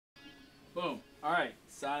Boom. All right.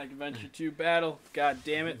 Sonic Adventure 2 battle. God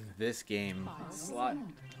damn it. This game Slot.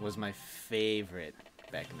 was my favorite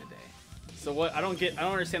back in the day. So what? I don't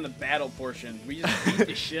understand the battle portion. We just beat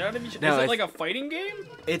the shit out of each other. No, Is it it's- like a fighting game?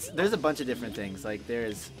 There's a bunch of different things. Like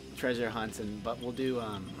there's treasure hunts but we'll do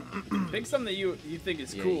Pick something that you think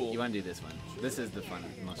is yeah, cool. You want to do this one? This is the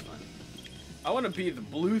most fun. I want to be the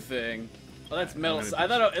blue thing. Oh, that's metal. I'm gonna I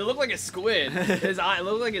thought it looked like a squid. His eye. It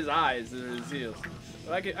looked like his eyes or his heels.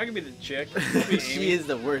 But I could be the chick. I could be Amy. She is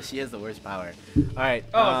the worst. She has the worst power. All right.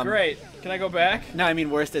 Oh, great. Can I go back? No, I mean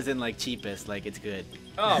worst as in like cheapest. Like it's good.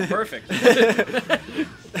 Oh, perfect.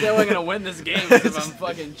 Then we're gonna win this game if I'm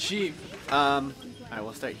fucking cheap. All right,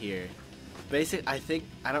 we'll start here.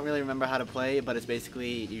 I don't really remember how to play, but it's basically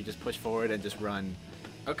you just push forward and just run.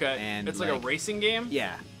 Okay. And it's like a racing game.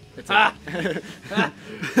 Yeah. It's Ah! like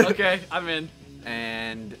Okay, I'm in.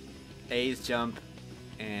 and A's jump,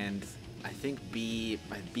 and I think B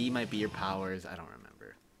might be your powers. I don't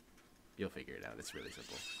remember. You'll figure it out. It's really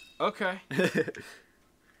simple. Okay.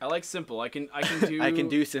 I like simple. I can do. I can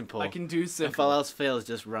do simple. I can do simple. If all else fails,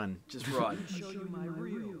 just run. Just run. Show you my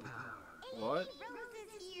real power. What?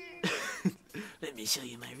 Let me show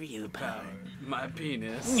you my real power. My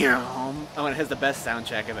penis. Oh, it has the best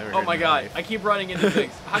soundtrack I've ever heard. Oh my in god! life. I keep running into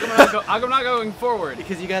things. How come I'm not going forward?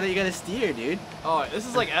 Because you gotta steer, dude. Oh, this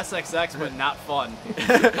is like SXX, but not fun.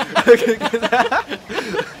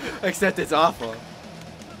 Except it's awful.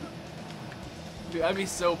 Dude, I'd be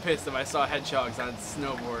so pissed if I saw hedgehogs on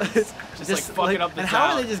snowboards. Just like fucking like, up the and town.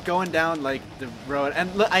 how are they just going down like the road?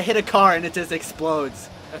 And look, I hit a car and it just explodes.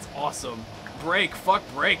 That's awesome. Brake, fuck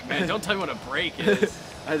brake, man. Don't tell me what a brake is.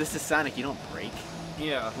 This is Sonic. You don't break.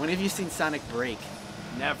 Yeah, When have you seen Sonic break?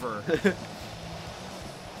 never.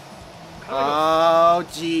 Oh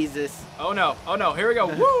Jesus! Oh no, here we go.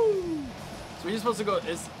 Woo! So we're supposed to go,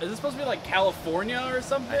 is this supposed to be like California or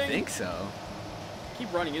something? I think so.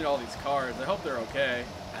 Keep running into all these cars. I hope they're okay.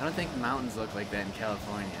 I don't think mountains look like that in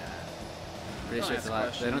California. Pretty Don't sure it's ask a lot. I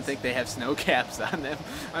questions. don't think they have snow caps on them.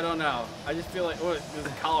 I don't know. I just feel like, what, is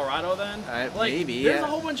it Colorado then? Like, maybe, There's yeah. a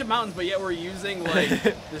whole bunch of mountains, but yet we're using, like,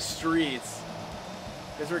 the streets.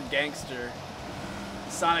 Because we're gangster.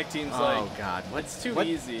 Sonic Team's like, Oh God! it's too what,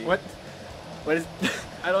 easy. What is?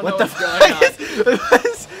 I don't what know the what's going on. fuck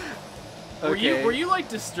is- Okay. Were you like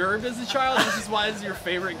disturbed as a child? This is why this is your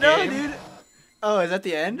favorite No, game? dude. Oh, is that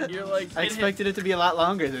the end? You're like, I expected it to be a lot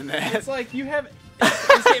longer than that. It's like you have.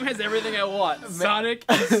 This game has everything I want. Sonic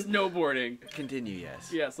and snowboarding. Continue, yes.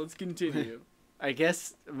 Yes, let's continue. I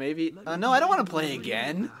guess maybe. Oh no, I don't want to play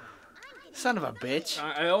again. Son of a bitch.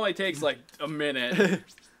 It only takes like a minute.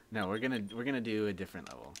 No, we're gonna do a different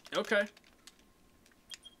level. Okay.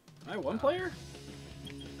 All right, one player.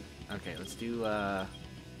 Okay, let's do.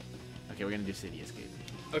 Okay, we're gonna do City Escape.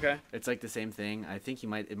 Okay. It's like the same thing. I think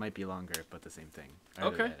it might be longer, but the same thing. Either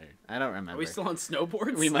Okay. that or- I don't remember. Are we still on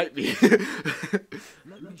snowboards? We might be.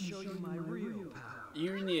 Let me show you my real power.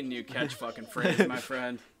 You need a new catch fucking phrase, my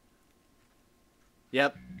friend.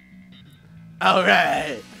 Yep. All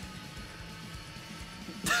right.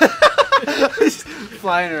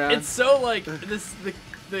 Flying around. It's so like this.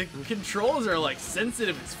 The controls are like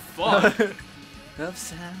sensitive as fuck. Of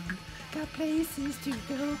sound, got places to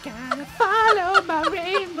go, gotta follow my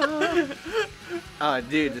rainbow. Oh,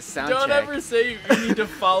 dude, the soundtrack. Don't ever say you need to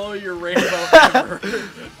follow your rainbow ever.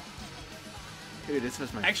 Dude, this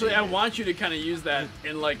was my. Actually, I favorite. want you to kind of use that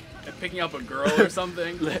in like picking up a girl or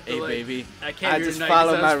something. Hey, Like, baby. I came I here just tonight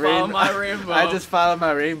follow because my I just follow rainbow. my rainbow. I just follow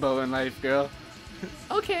my rainbow in life, girl.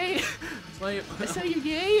 okay. Like, So you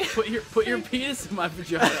gay? put your penis in my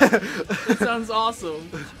vagina. That sounds awesome.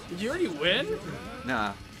 Did you already win?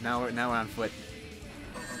 No, now we're on foot.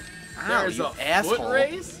 There's you a asshole. foot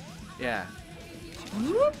race. Yeah,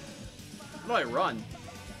 Whoop. How do I run?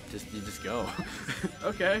 you just go.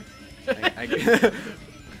 Okay.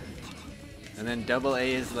 And then double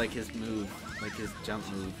A is like his move, like his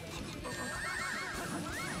jump move.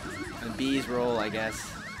 And B's roll, I guess.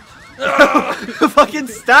 Fucking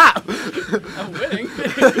stop! I'm winning.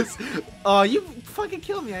 Oh, you fucking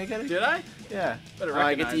killed me. I gotta. Did I? Yeah. Better Oh,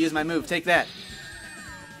 I get to recognize. use my move. Take that.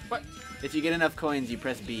 What? If you get enough coins, you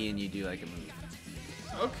press B and you do like a move.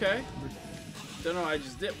 Okay. Don't know what I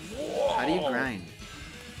just did. Whoa. How do you grind?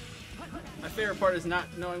 My favorite part is not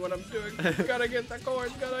knowing what I'm doing. Gotta get the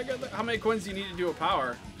coins, gotta get the... How many coins do you need to do a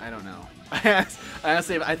power? I don't know. I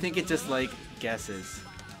honestly, I think it just like guesses.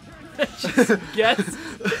 Just guess.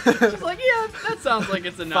 Just like, yeah, that sounds like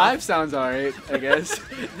it's enough. 5 sounds alright, I guess.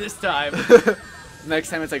 This time. Next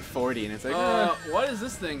time it's like 40 and it's like, What is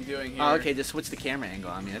this thing doing here? oh, okay, just switch the camera angle.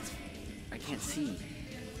 I mean, I can't see.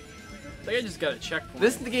 I think I just got a checkpoint.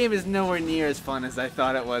 This game is nowhere near as fun as I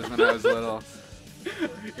thought it was when I was little.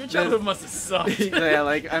 Your childhood must have sucked. Yeah,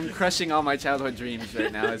 like I'm crushing all my childhood dreams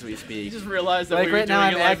right now as we speak. You just realized that Like what you're right doing now,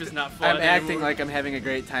 in life is not fun I'm acting anymore. like I'm having a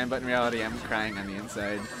great time, but in reality, I'm crying on the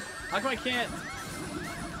inside. How come I can't?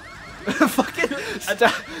 Fucking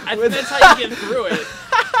stop. I think that's how you get through it.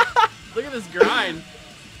 Look at this grind.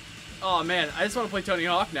 Oh man, I just want to play Tony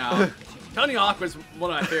Hawk now. Tony Hawk was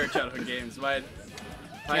one of my favorite childhood games. If I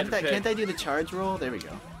had to pick. Can't I do the charge roll? There we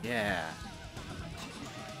go. Yeah.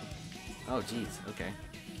 Oh jeez. Okay.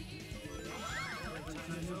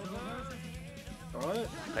 What?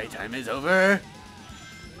 Playtime is over.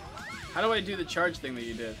 How do I do the charge thing that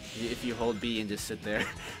you did? If you hold B and just sit there.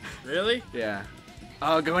 Really? Yeah.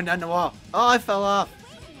 Oh, going down the wall. Oh, I fell off.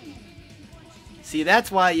 See, that's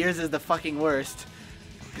why yours is the fucking worst.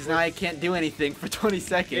 Because now I can't do anything for 20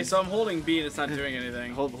 seconds. Okay, so I'm holding B and it's not doing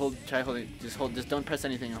anything. Try holding. Just don't press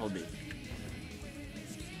anything and hold B.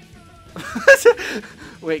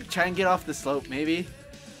 Wait, try and get off the slope, maybe,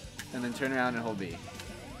 and then turn around and hold B.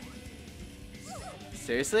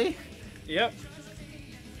 Seriously? Yep.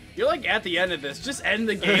 You're like at the end of this. Just end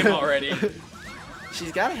the game already.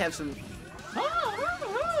 She's got to have some.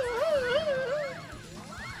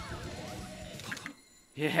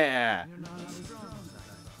 Yeah.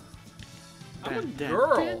 I'm a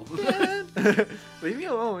girl. Leave me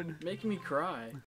alone. Making me cry.